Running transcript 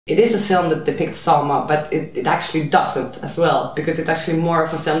It is a film that depicts Sama, but it actually doesn't as well, because it's actually more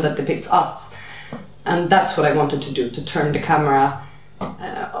of a film that depicts us. And that's what I wanted to do, to turn the camera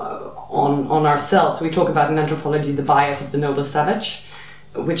on ourselves. We talk about in anthropology the bias of the noble savage,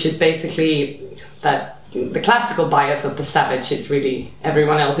 which is basically that the classical bias of the savage is really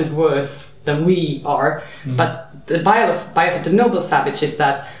everyone else is worse than we are. But the bias of the noble savage is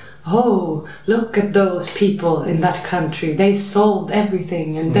that, oh, look at those people in that country, they solved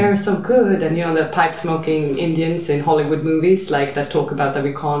everything and they're so good. And you know, the pipe smoking Indians in Hollywood movies, like that talk about that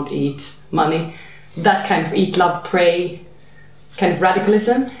we can't eat money, that kind of eat, love, pray kind of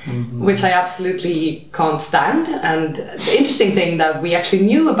radicalism, which I absolutely can't stand. And the interesting thing that we actually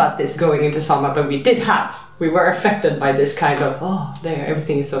knew about this going into Sama, but we were affected by this kind of, oh, there,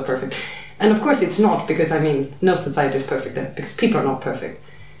 everything is so perfect. And of course it's not, because I mean, no society is perfect, because people are not perfect.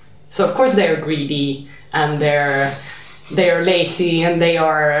 So of course they're greedy, and they are lazy, and they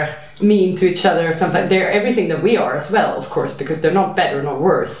are mean to each other. Sometimes they're everything that we are as well, of course, because they're not better nor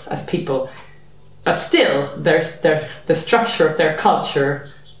worse as people. But still, the structure of their culture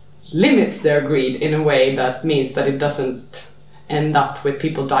limits their greed in a way that means that it doesn't end up with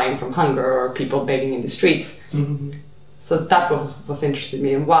people dying from hunger or people begging in the streets. So that was interested in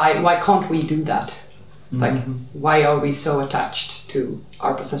me, and why can't we do that? Like, why are we so attached to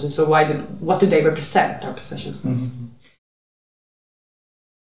our possessions? So what do they represent, our possessions?